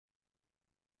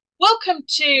Welcome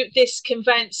to this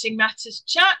Conveyancing Matters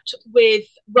chat with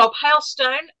Rob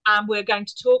Hailstone, and we're going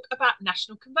to talk about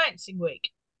National Conveyancing Week.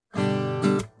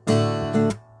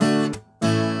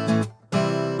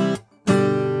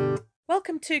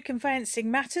 Welcome to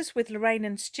Conveyancing Matters with Lorraine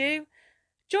and Stu.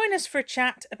 Join us for a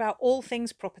chat about all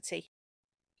things property.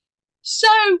 So,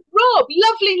 Rob,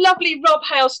 lovely Rob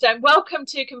Hailstone, welcome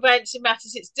to Conveyancing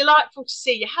Matters. It's delightful to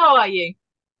see you. How are you?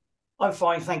 I'm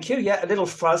fine, thank you. Yeah, a little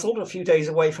frazzled, a few days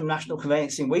away from National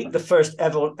Conveyancing Week, the first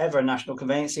ever National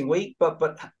Conveyancing Week,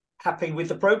 but happy with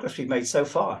the progress we've made so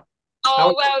far.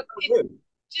 Oh, well,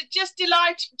 just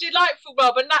delightful,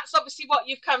 Rob, and that's obviously what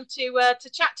you've come to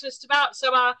chat to us about,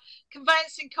 so our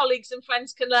conveyancing colleagues and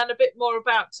friends can learn a bit more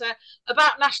about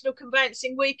National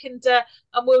Conveyancing Week, and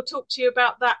we'll talk to you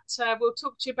about that. We'll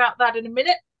talk to you about that in a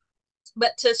minute.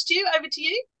 But Stu, over to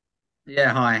you.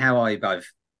 Yeah, hi. How are you both?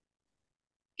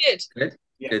 Good.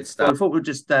 Yeah. Good stuff. I thought we'll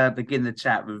just begin the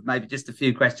chat with maybe just a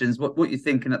few questions. What you're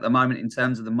thinking at the moment in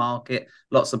terms of the market?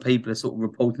 Lots of people are sort of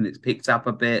reporting it's picked up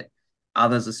a bit.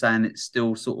 Others are saying it's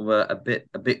still sort of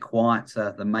a bit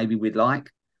quieter than maybe we'd like.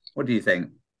 What do you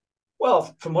think?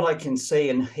 Well, from what I can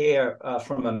see and hear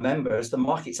from our members, the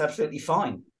market's absolutely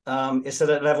fine. It's at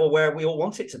a level where we all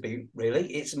want it to be,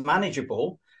 really. It's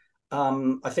manageable.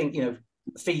 I think,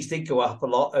 fees did go up a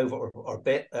lot or a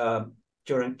bit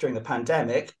during the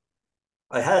pandemic.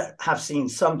 I have seen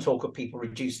some talk of people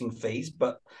reducing fees,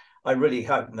 but I really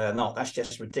hope they're not. That's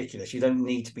just ridiculous. You don't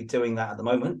need to be doing that at the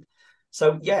moment.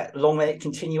 So, yeah, long may it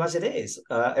continue as it is.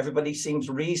 Everybody seems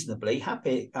reasonably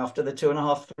happy after the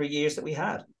 2.5, 3 years that we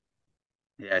had.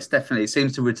 Yeah, it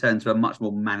seems to return to a much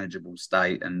more manageable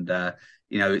state. And,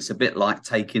 it's a bit like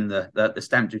taking the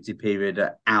stamp duty period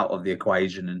out of the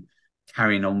equation and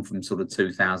carrying on from sort of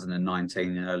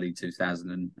 2019 and early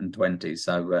 2020.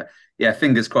 So,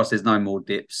 fingers crossed there's no more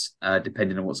dips,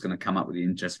 depending on what's going to come up with the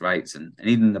interest rates and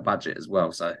even the budget as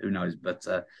well. So who knows? But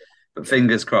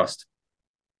fingers crossed.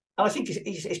 I think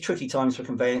it's tricky times for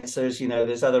conveyancers.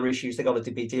 There's other issues they've got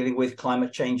to be dealing with,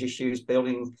 climate change issues,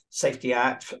 Building Safety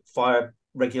Act, fire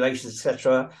regulations,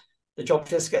 etc. The job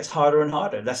just gets harder and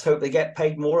harder. Let's hope they get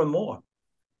paid more and more.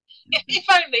 If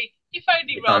only,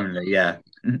 Rob. Yeah.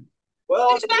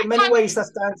 Well, in many ways,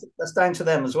 that's down to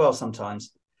them as well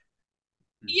sometimes.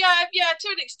 Yeah, to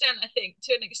an extent, I think,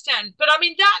 But I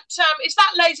mean, that is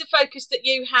that laser focus that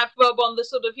you have, Rob, on the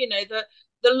sort of,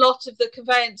 the lot of the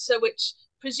conveyancer, which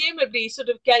presumably sort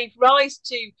of gave rise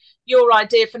to your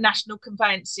idea for National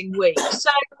Conveyancing Week. So,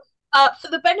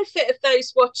 for the benefit of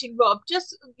those watching, Rob,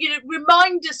 just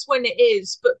remind us when it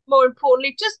is, but more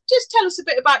importantly, just tell us a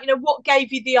bit about what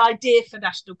gave you the idea for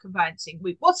National Conveyancing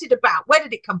Week. What's it about? Where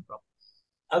did it come from?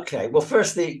 Okay, well,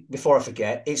 firstly, before I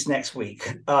forget, it's next week.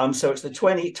 So it's the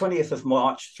 20th of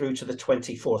March through to the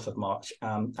 24th of March,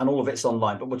 and all of it's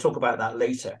online, but we'll talk about that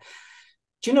later.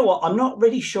 Do you know what? I'm not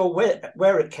really sure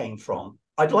where it came from.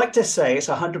 I'd like to say it's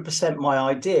 100% my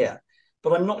idea,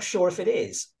 but I'm not sure if it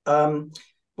is.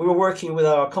 We were working with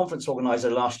our conference organizer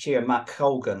last year, Matt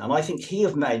Colgan, and I think he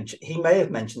may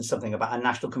have mentioned something about a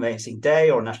National Conveyancing Day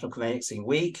or National Conveyancing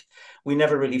Week. We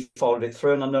never really followed it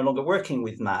through, and I'm no longer working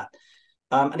with Matt.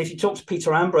 And if you talk to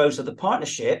Peter Ambrose of the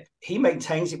partnership, he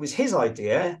maintains it was his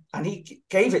idea, and he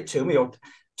gave it to me or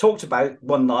talked about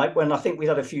one night when I think we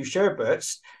had a few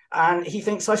sherbets, and he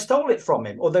thinks I stole it from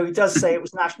him, although he does say it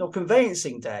was National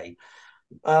Conveyancing Day.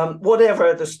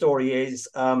 Whatever the story is,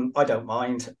 I don't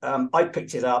mind. I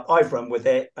picked it up. I've run with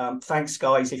it. Thanks,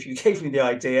 guys, if you gave me the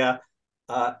idea.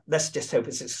 Let's just hope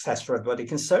it's a success for everybody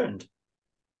concerned.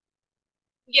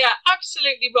 Yeah,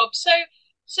 absolutely, Rob. So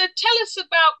tell us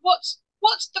about what's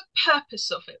the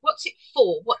purpose of it? What's it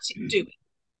for? What's it doing?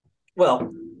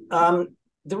 Well,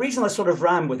 the reason I sort of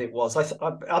ran with it was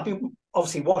I've been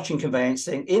obviously watching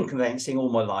conveyancing all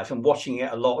my life and watching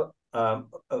it a lot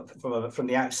from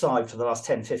the outside for the last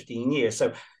 10, 15 years.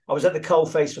 So I was at the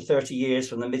coalface for 30 years,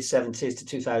 from the mid-70s to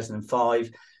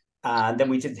 2005. And then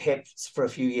we did HIPS for a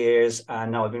few years.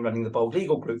 And now I've been running the Bold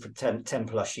Legal Group for 10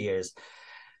 plus years.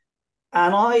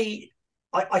 And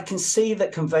I can see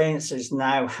that conveyancers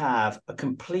now have a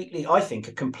completely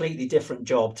different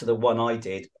job to the one I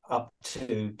did up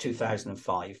to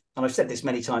 2005. And I've said this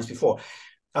many times before.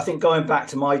 I think going back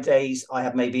to my days, I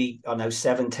had maybe,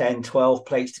 7, 10, 12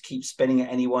 plates to keep spinning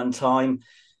at any one time.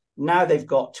 Now they've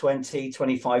got 20,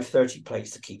 25, 30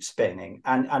 plates to keep spinning.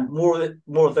 And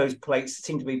more of those plates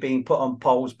seem to be being put on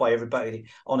polls by everybody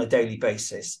on a daily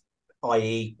basis,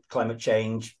 i.e. climate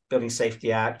change, Building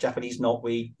Safety Act, Japanese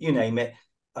knotweed, you name it,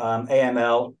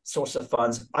 AML, source of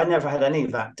funds. I never had any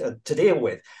of that to deal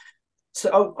with.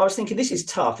 So I was thinking, this is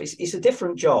tough. It's a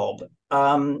different job.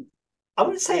 I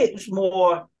wouldn't say it was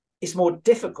more is more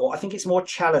difficult. I think it's more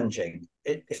challenging,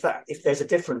 if there's a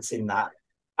difference in that.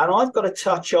 And I've got a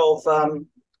touch of,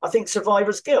 I think,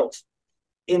 survivor's guilt,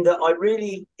 in that I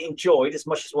really enjoyed, as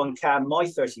much as one can, my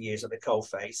 30 years at the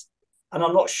coalface. And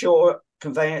I'm not sure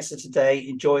conveyancers today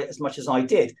enjoy it as much as I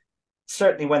did,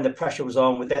 certainly when the pressure was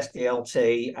on with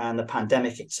SDLT and the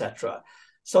pandemic, etc.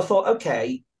 So I thought,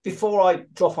 okay, before I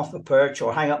drop off the perch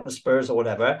or hang up the spurs or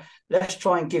whatever, let's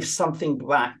try and give something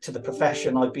back to the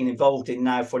profession I've been involved in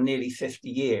now for nearly 50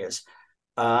 years,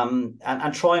 and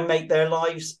try and make their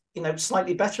lives,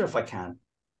 slightly better if I can.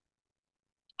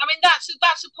 I mean, that's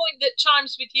a point that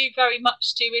chimes with you very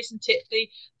much too, isn't it?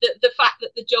 The fact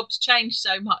that the job's changed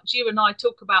so much. You and I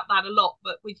talk about that a lot,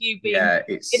 but with you being in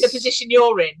the position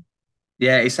you're in.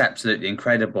 Yeah, it's absolutely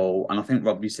incredible. And I think,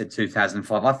 Rob, you said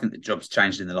 2005. I think the job's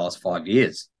changed in the last 5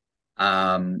 years.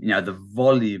 The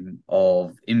volume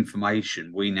of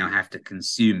information we now have to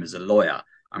consume as a lawyer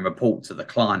and report to the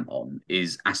client on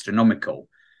is astronomical.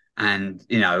 And,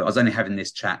 I was only having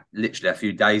this chat literally a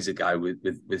few days ago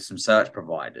with some search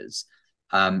providers.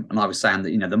 And I was saying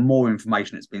that, the more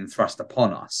information that's been thrust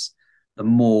upon us, the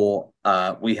more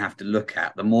we have to look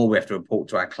at, the more we have to report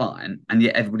to our client. And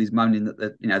yet everybody's moaning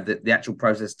that the actual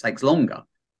process takes longer.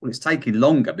 Well, it's taking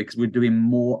longer because we're doing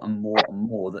more and more and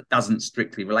more that doesn't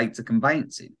strictly relate to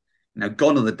conveyancing.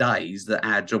 Gone are the days that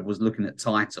our job was looking at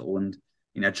title and,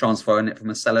 transferring it from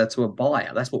a seller to a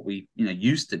buyer. That's what we,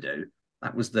 used to do.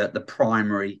 That was the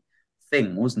primary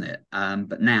thing, wasn't it?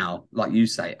 But now, like you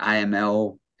say,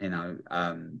 AML,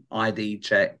 ID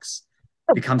checks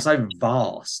become so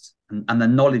vast, and the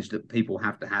knowledge that people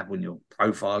have to have when you're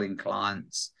profiling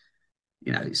clients,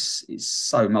 it's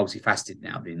so multifaceted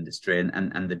now, the industry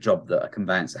and the job that a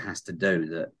conveyancer has to do,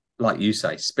 that, like you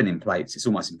say, spinning plates, it's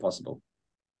almost impossible.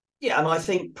 Yeah, and I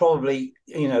think probably,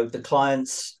 the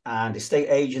clients and estate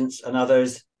agents and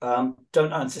others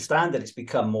don't understand that it's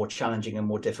become more challenging and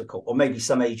more difficult, or maybe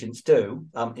some agents do.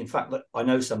 In fact, I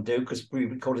know some do, because we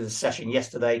recorded a session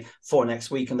yesterday for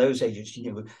next week, and those agents,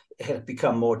 it had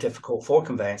become more difficult for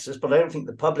conveyancers, but I don't think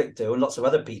the public do, and lots of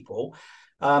other people.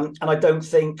 And I don't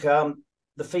think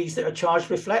the fees that are charged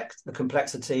reflect the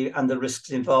complexity and the risks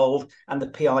involved and the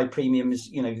PI premiums,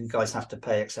 you guys have to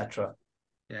pay, etc.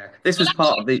 Yeah, this was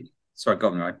part of the. Sorry, go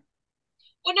on, Ray.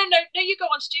 Well, no, you go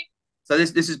on, Stu. So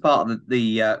this is part of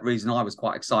the reason I was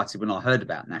quite excited when I heard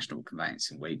about National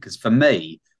Conveyancing Week, because for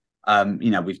me,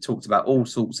 we've talked about all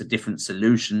sorts of different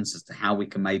solutions as to how we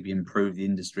can maybe improve the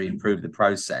industry, improve the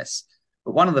process.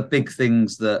 But one of the big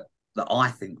things that I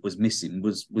think was missing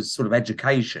was sort of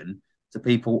education to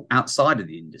people outside of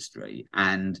the industry,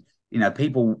 and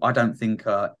people I don't think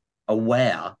are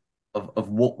aware of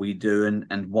what we do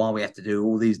and why we have to do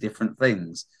all these different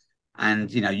things.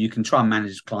 And, you can try and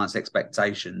manage clients'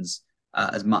 expectations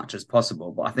as much as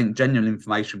possible. But I think genuine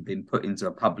information being put into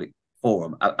a public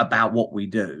forum about what we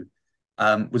do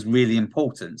was really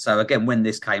important. So, again, when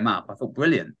this came up, I thought,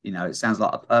 brilliant. It sounds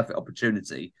like a perfect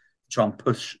opportunity to try and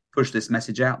push this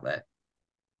message out there.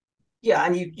 Yeah,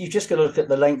 and you just got to look at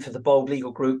the length of the Bold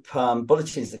Legal Group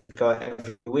bulletins that go out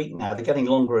every week now. They're getting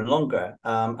longer and longer,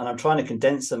 and I'm trying to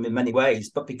condense them in many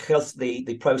ways. But because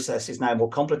the process is now more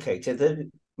complicated,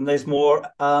 there's more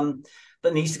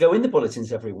that needs to go in the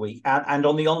bulletins every week and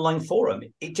on the online forum.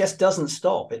 It just doesn't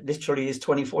stop. It literally is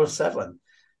 24/7.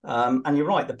 And you're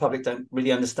right, the public don't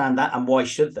really understand that, and why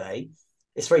should they?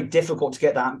 It's very difficult to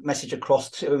get that message across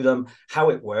to them,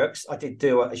 how it works. I did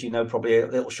do, as you know, probably a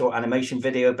little short animation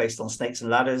video based on snakes and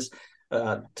ladders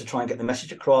to try and get the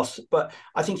message across. But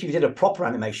I think if you did a proper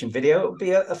animation video, it would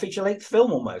be a feature-length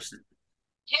film almost.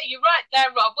 Yeah, you're right there,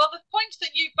 Rob. Well, the points that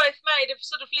you've both made have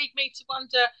sort of lead me to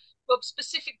wonder, Rob,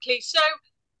 specifically. So,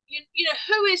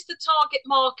 who is the target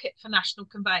market for National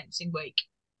Conveyancing Week?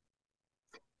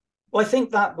 Well, I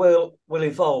think that will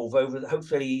evolve over,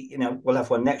 hopefully, we'll have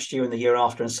one next year and the year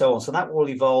after and so on. So that will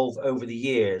evolve over the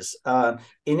years.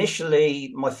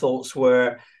 Initially, my thoughts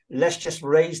were, let's just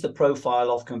raise the profile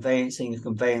of conveyancing and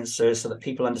conveyancers so that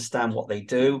people understand what they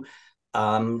do.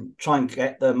 Try and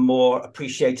get them more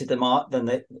appreciated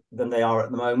than they are at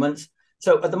the moment.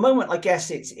 So at the moment, I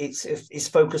guess it's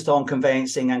focused on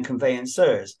conveyancing and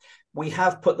conveyancers. We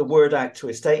have put the word out to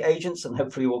estate agents, and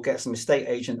hopefully we'll get some estate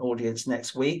agent audience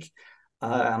next week. We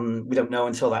don't know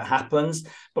until that happens.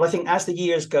 But I think as the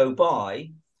years go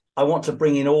by, I want to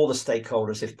bring in all the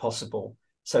stakeholders if possible.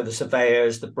 So the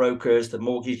surveyors, the brokers, the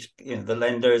mortgage, the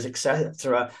lenders,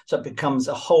 etc. So it becomes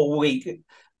a whole week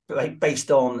based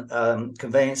on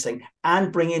conveyancing,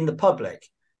 and bring in the public.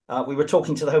 We were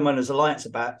talking to the Homeowners Alliance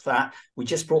about that. We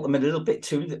just brought them in a little bit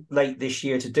too late this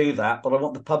year to do that, but I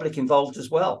want the public involved as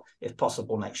well, if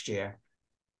possible, next year.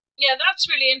 Yeah, that's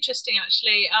really interesting,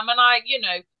 actually. And I,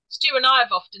 Stu and I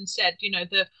have often said,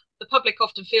 the public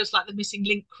often feels like the missing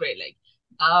link, really.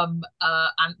 And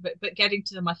but getting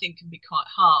to them, I think, can be quite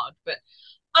hard. But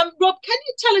Rob, can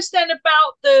you tell us then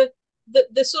about the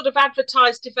sort of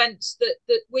advertised events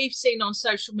that we've seen on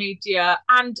social media?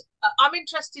 And I'm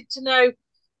interested to know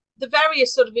the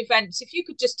various sort of events. If you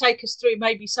could just take us through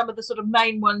maybe some of the sort of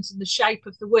main ones in the shape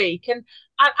of the week, and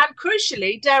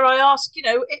crucially, dare I ask,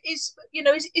 is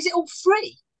it all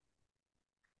free?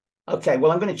 Okay,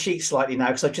 well, I'm going to cheat slightly now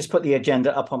because I've just put the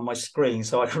agenda up on my screen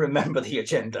so I can remember the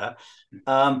agenda.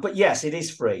 But yes, it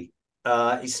is free.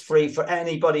 It's free for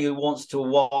anybody who wants to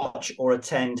watch or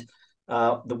attend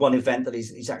the one event that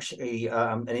is actually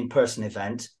an in-person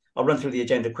event. I'll run through the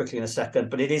agenda quickly in a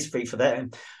second, but it is free for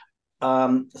them.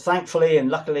 Thankfully and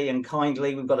luckily and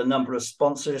kindly, we've got a number of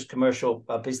sponsors, commercial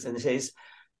businesses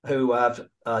who have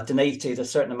donated a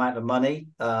certain amount of money,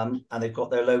 and they've got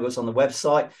their logos on the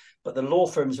website. But the law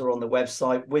firms are on the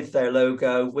website with their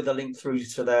logo, with a link through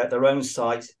to their own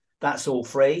site. That's all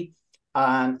free.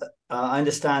 And I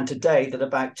understand today that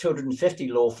about 250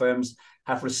 law firms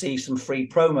have received some free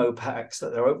promo packs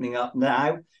that they're opening up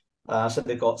now. So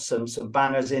they've got some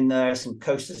banners in there, some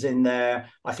coasters in there.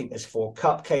 I think there's 4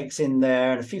 cupcakes in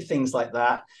there and a few things like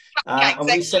that. And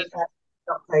we said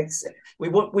cupcakes. We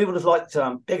would have liked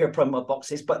bigger promo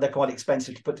boxes, but they're quite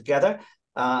expensive to put together.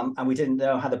 And we didn't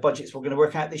know how the budgets were going to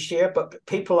work out this year. But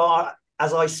people are,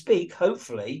 as I speak,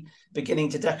 hopefully beginning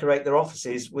to decorate their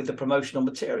offices with the promotional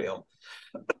material.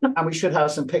 And we should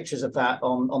have some pictures of that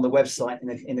on the website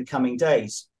in the coming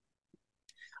days.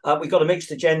 We've got a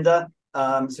mixed agenda.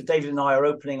 So David and I are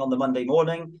opening on the Monday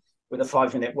morning with a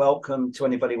 5-minute welcome to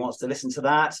anybody who wants to listen to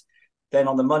that. Then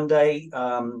on the Monday,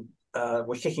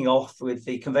 we're kicking off with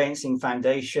the Conveyancing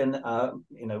Foundation,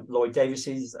 Lloyd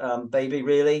Davis's baby,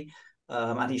 really,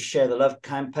 and his Share the Love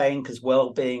campaign, because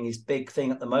well-being is big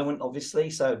thing at the moment, obviously.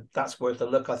 So that's worth a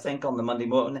look, I think, on the Monday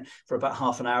morning for about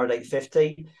half an hour at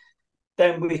 8:50.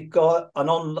 Then we've got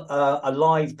a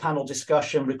live panel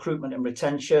discussion, recruitment and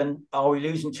retention. Are we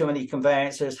losing too many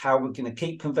conveyancers? How are we going to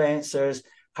keep conveyancers?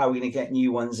 How are we going to get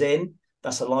new ones in?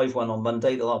 That's a live one on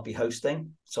Monday that I'll be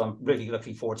hosting. So I'm really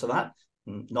looking forward to that.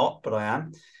 Not, but I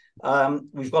am.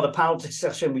 We've got a panel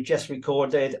discussion we just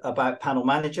recorded about panel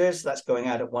managers. That's going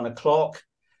out at 1:00.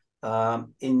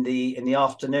 In the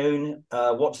afternoon,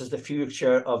 what does the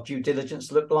future of due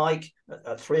diligence look like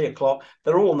at 3:00?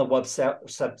 They're all on the website,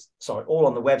 all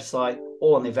on the website,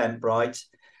 all on Eventbrite.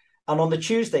 And on the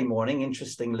Tuesday morning,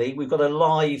 interestingly, we've got a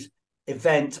live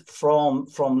event from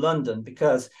London,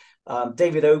 because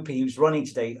David Opie, who's running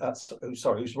today,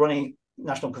 who's running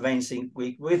National Conveyancing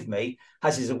Week with me,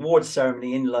 has his award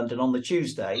ceremony in London on the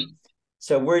Tuesday.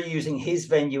 So we're using his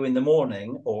venue in the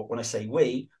morning, or when I say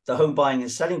we, the Home Buying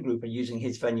and Selling Group are using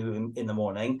his venue in the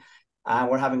morning. And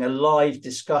we're having a live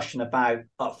discussion about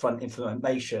upfront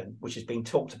information, which has been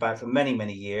talked about for many,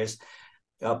 many years.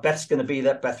 Beth's going to be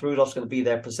there. Beth Rudolph's going to be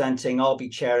there presenting. I'll be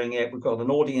chairing it. We've got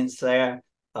an audience there,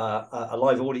 a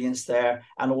live audience there.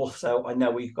 And also, I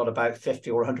know we've got about 50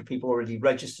 or 100 people already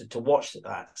registered to watch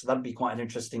that. So that'd be quite an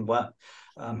interesting one.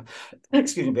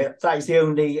 Excuse me, that is the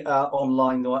only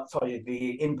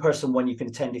the in-person one you can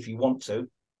attend if you want to.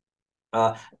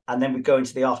 And then we go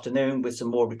into the afternoon with some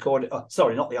more recorded.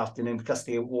 Sorry, not the afternoon, because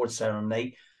the award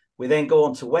ceremony. We then go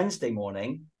on to Wednesday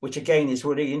morning, which again is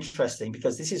really interesting,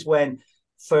 because this is when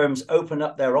firms open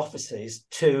up their offices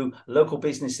to local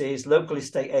businesses, local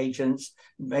estate agents.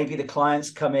 Maybe the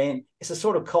clients come in. It's a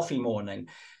sort of coffee morning.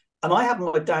 And I have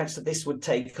my doubts that this would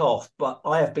take off, but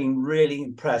I have been really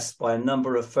impressed by a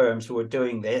number of firms who are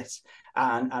doing this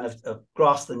and have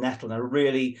grasped the nettle and are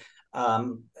really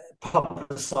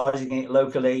publicising it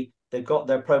locally. They've got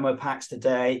their promo packs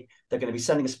today. They're going to be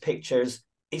sending us pictures.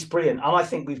 It's brilliant. And I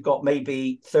think we've got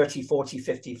maybe 30, 40,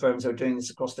 50 firms who are doing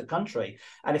this across the country.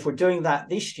 And if we're doing that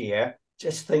this year,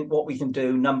 just think what we can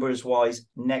do numbers-wise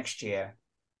next year.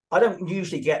 I don't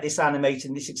usually get this animated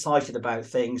and this excited about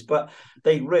things, but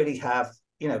they really have,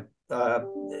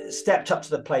 stepped up to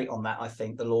the plate on that, I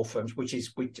think, the law firms, which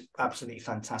is absolutely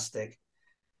fantastic.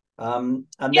 And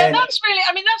then that's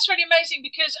really amazing,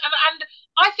 because and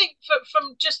I think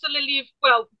from just the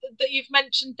that you've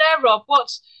mentioned there, Rob,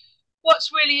 what's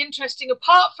really interesting,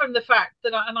 apart from the fact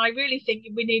that, and I really think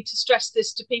we need to stress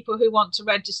this to people who want to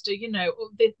register,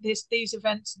 these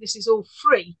events, this is all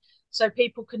free. So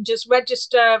people can just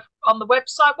register on the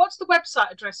website. What's the website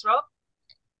address, Rob?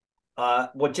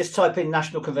 Well, just type in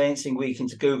National Conveyancing Week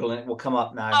into Google and it will come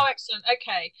up now. Oh, excellent.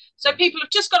 Okay. So people have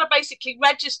just got to basically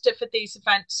register for these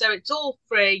events. So it's all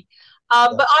free.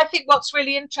 But I think what's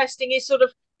really interesting is sort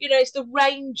of, it's the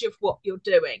range of what you're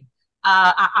doing.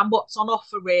 and what's on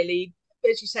offer, really.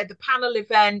 As you said, the panel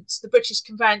events, the British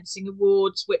Conveyancing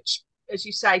Awards, which, as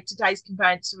you say, today's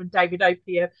conveyancer and David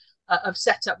Opie have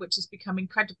set up, which has become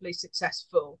incredibly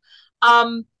successful.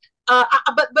 But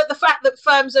the fact that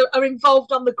firms are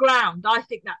involved on the ground, I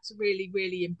think that's a really,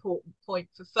 really important point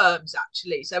for firms,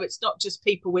 actually. So it's not just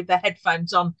people with their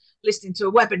headphones on listening to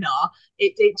a webinar.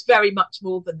 It's very much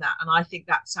more than that. And I think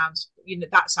that sounds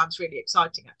really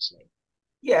exciting, actually.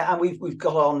 Yeah, and we've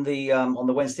got on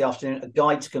the Wednesday afternoon a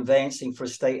guide to conveyancing for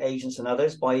estate agents and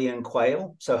others by Ian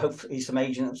Quayle. So hopefully some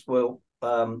agents will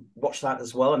watch that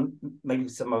as well, and maybe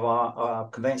some of our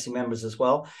conveyancing members as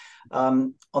well.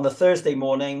 On the Thursday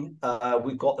morning,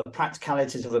 we've got the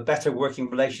practicalities of a better working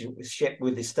relationship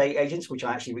with estate agents, which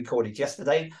I actually recorded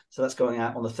yesterday. So that's going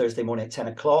out on the Thursday morning at 10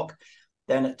 o'clock.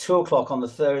 Then at 2 o'clock on the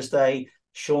Thursday,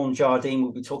 Sean Jardine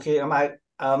will be talking about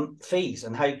fees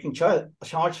and how you can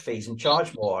charge fees and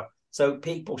charge more. So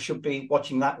people should be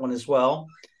watching that one as well.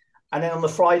 And then on the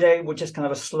Friday, we're just kind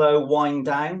of a slow wind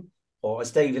down, or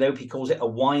as David Opie calls it, a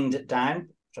wind down.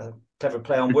 A clever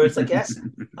play on words, I guess.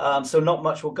 So not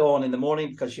much will go on in the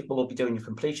morning because you will all be doing your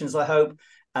completions, I hope.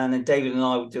 And then David and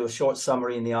I will do a short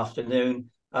summary in the afternoon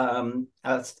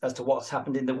as to what's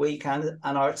happened in the week and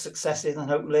our successes, and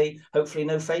hopefully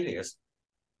no failures.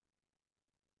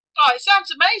 Oh, it sounds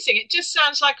amazing. It just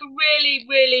sounds like a really,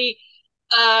 really,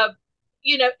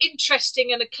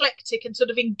 interesting and eclectic and sort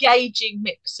of engaging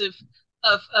mix of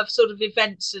sort of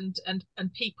events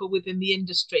and people within the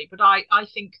industry. But I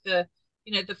think the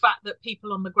fact that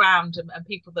people on the ground and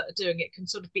people that are doing it can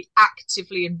sort of be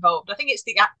actively involved. I think it's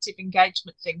the active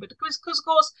engagement thing, but because of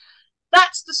course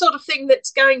that's the sort of thing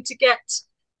that's going to get,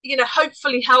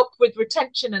 hopefully help with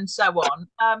retention and so on.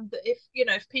 That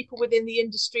if people within the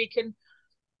industry can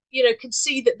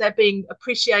see that they're being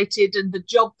appreciated and the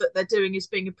job that they're doing is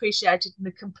being appreciated and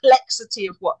the complexity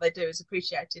of what they do is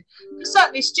appreciated. Because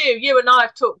certainly, Stu, you and I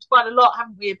have talked quite a lot,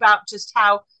 haven't we, about just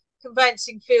how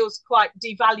conveyancing feels quite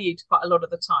devalued quite a lot of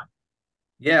the time.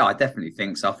 Yeah, I definitely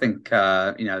think so. I think,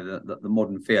 the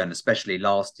modern fear, and especially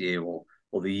last year or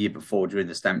the year before during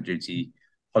the stamp duty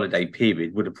holiday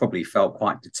period, would have probably felt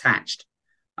quite detached.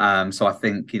 So I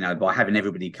think, by having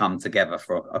everybody come together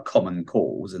for a common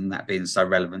cause, and that being so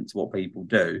relevant to what people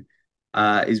do,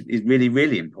 is really,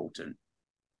 really important.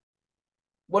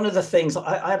 One of the things,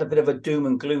 I had a bit of a doom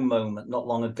and gloom moment not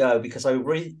long ago because I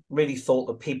really thought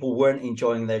that people weren't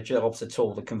enjoying their jobs at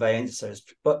all, the conveyancers.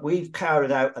 But we've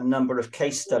carried out a number of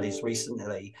case studies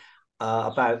recently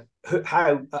about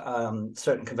how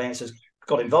certain conveyancers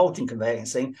got involved in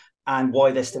conveyancing and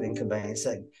why they're still in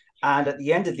conveyancing. And at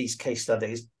the end of these case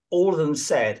studies, all of them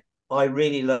said, I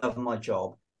really love my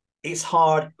job. It's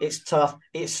hard, it's tough,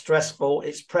 it's stressful,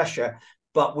 it's pressure,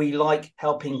 but we like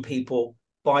helping people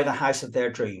buy the house of their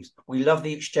dreams. We love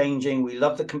the exchanging, we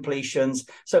love the completions.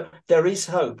 So there is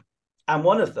hope. And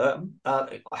one of them,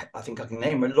 I think I can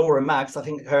name her, Laura Maggs, I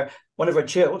think one of her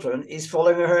children is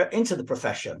following her into the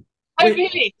profession. Oh,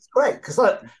 really? It's great, because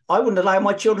I wouldn't allow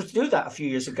my children to do that a few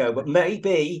years ago, but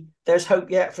maybe there's hope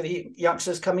yet for the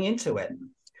youngsters coming into it.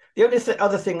 The only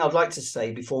other thing I'd like to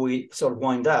say before we sort of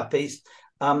wind up is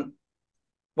when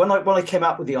I came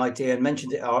up with the idea and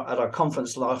mentioned it at our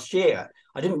conference last year,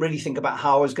 I didn't really think about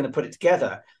how I was going to put it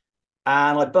together.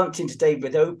 And I bumped into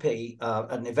David Opie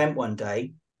at an event one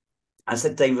day and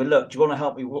said, David, look, do you want to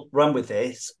help me run with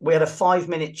this? We had a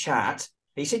 5-minute chat.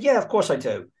 He said, yeah, of course I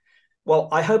do. Well,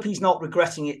 I hope he's not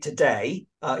regretting it today.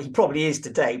 He probably is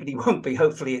today, but he won't be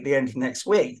hopefully at the end of next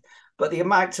week. But the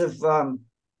amount of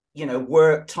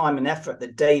work, time and effort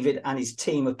that David and his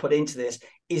team have put into this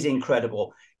is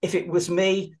incredible. If it was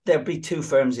me, there'd be 2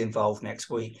 firms involved next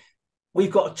week.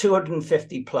 We've got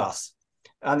 250 plus.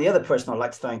 And the other person I'd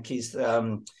like to thank is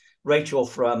Rachel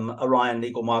from Orion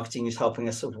Legal Marketing, who's helping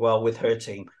us as well with her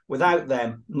team. Without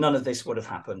them, none of this would have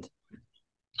happened.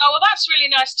 Oh, well, that's really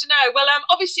nice to know. Well,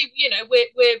 obviously,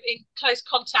 we're in close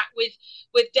contact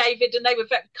with David, and they were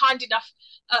very kind enough,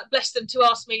 bless them, to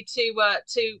ask me to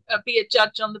be a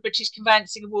judge on the British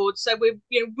Conveyancing Awards. So we're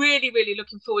really, really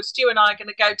looking forward. Stu and I are going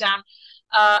to go down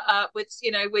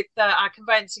with our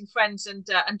conveyancing friends and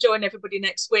join everybody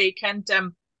next week. And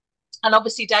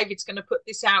obviously, David's going to put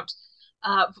this out,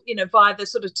 via the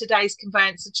sort of Today's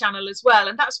Conveyancer channel as well.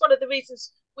 And that's one of the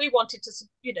reasons we wanted to,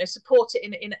 support it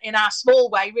in our small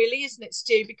way, really, isn't it,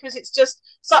 Stu? Because it's just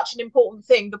such an important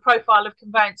thing, the profile of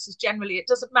conveyancers generally. It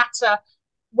doesn't matter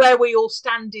where we all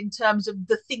stand in terms of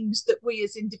the things that we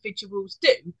as individuals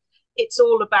do. It's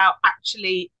all about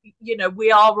actually,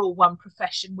 we are all one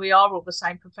profession. We are all the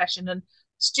same profession. And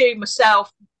Stu,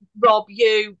 myself, Rob,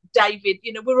 you, David,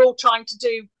 we're all trying to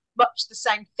do much the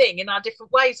same thing in our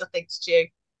different ways, I think, Stu.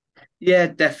 Yeah,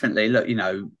 definitely. Look,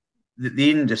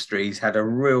 the industry's had a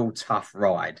real tough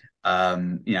ride,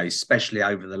 especially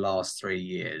over the last 3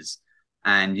 years.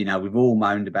 And, we've all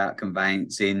moaned about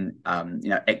conveyancing.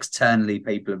 Externally,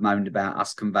 people have moaned about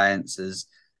us conveyancers.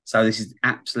 So this is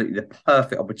absolutely the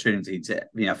perfect opportunity to,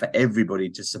 for everybody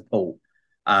to support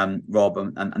Rob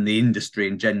and the industry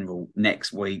in general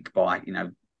next week by,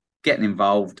 getting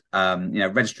involved,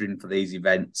 registering for these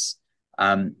events.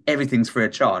 Everything's free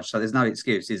of charge, so there's no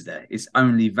excuse, is there? It's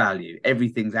only value.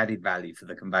 Everything's added value for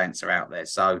the conveyancer out there.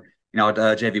 So, I'd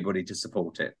urge everybody to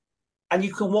support it. And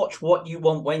you can watch what you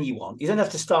want when you want. You don't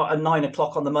have to start at 9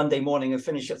 o'clock on the Monday morning and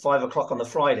finish at 5 o'clock on the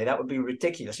Friday. That would be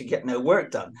ridiculous. You get no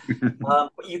work done. But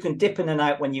you can dip in and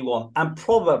out when you want. And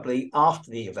probably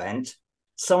after the event,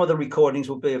 some of the recordings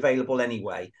will be available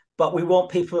anyway. But we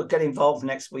want people to get involved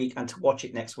next week and to watch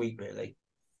it next week, really.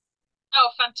 Oh,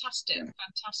 fantastic,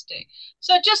 fantastic.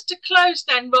 So just to close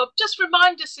then, Rob, just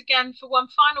remind us again for one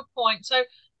final point. So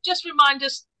just remind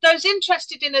us, those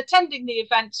interested in attending the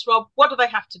events, Rob, what do they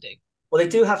have to do? Well, they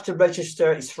do have to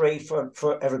register. It's free for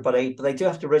everybody, but they do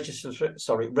have to register through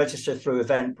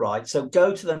Eventbrite. So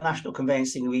go to the National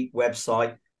Conveyancing Week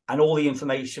website and all the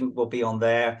information will be on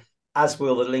there, as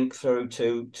will the link through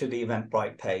to the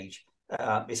Eventbrite page.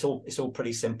 It's all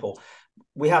pretty simple.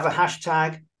 We have a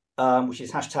hashtag, which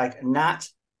is hashtag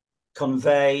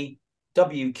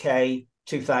NatConveyWK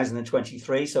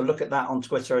 2023. So look at that on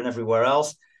Twitter and everywhere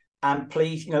else. And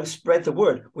please, spread the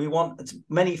word. We want as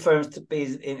many firms to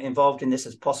be involved in this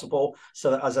as possible,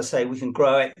 so that, as I say, we can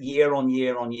grow it year on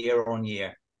year on year on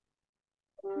year.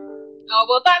 Oh,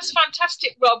 well, that's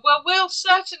fantastic, Rob. Well, we'll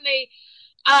certainly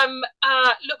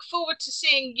look forward to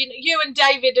seeing you and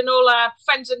David and all our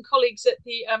friends and colleagues at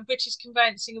the British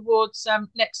Conveyancing Awards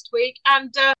next week.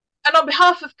 And on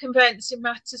behalf of Conveyancing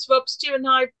Matters, Rob, Stu and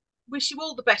I wish you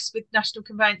all the best with National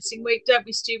Conveyancing Week, don't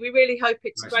we, Stu? We really hope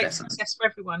it's a great success for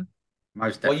everyone.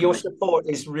 Most definitely. Well, your support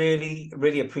is really,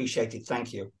 really appreciated.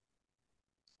 Thank you.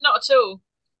 Not at all.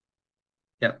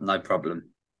 Yep, no problem.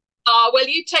 Well,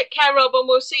 you take care, Rob, and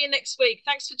we'll see you next week.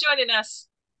 Thanks for joining us.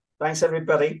 Thanks,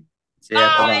 everybody. See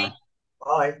ya. Bye.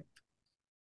 Bye.